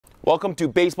Welcome to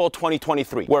Baseball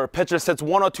 2023, where a pitcher sits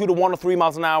 102 to 103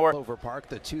 miles an hour. Over Park,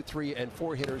 the 2, 3, and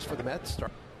 4 hitters for the Mets.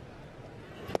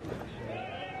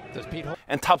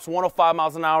 And tops 105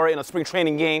 miles an hour in a spring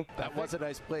training game. That was a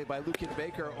nice play by Lucan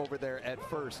Baker over there at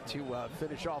first to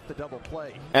finish off the double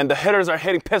play. And the hitters are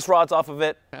hitting piss rods off of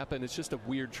it. It's just a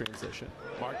weird transition.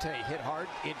 Marte hit hard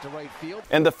into right field.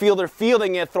 And the fielder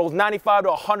fielding it throws 95 to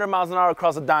 100 miles an hour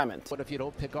across the diamond. But if you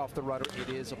don't pick off the runner,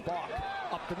 it is a balk.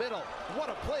 Up the middle. What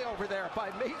a play over there by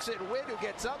Mason Wynn, who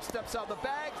gets up, steps on the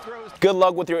bag, throws. Good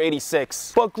luck with your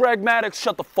 86. But Greg Maddux,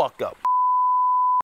 shut the fuck up.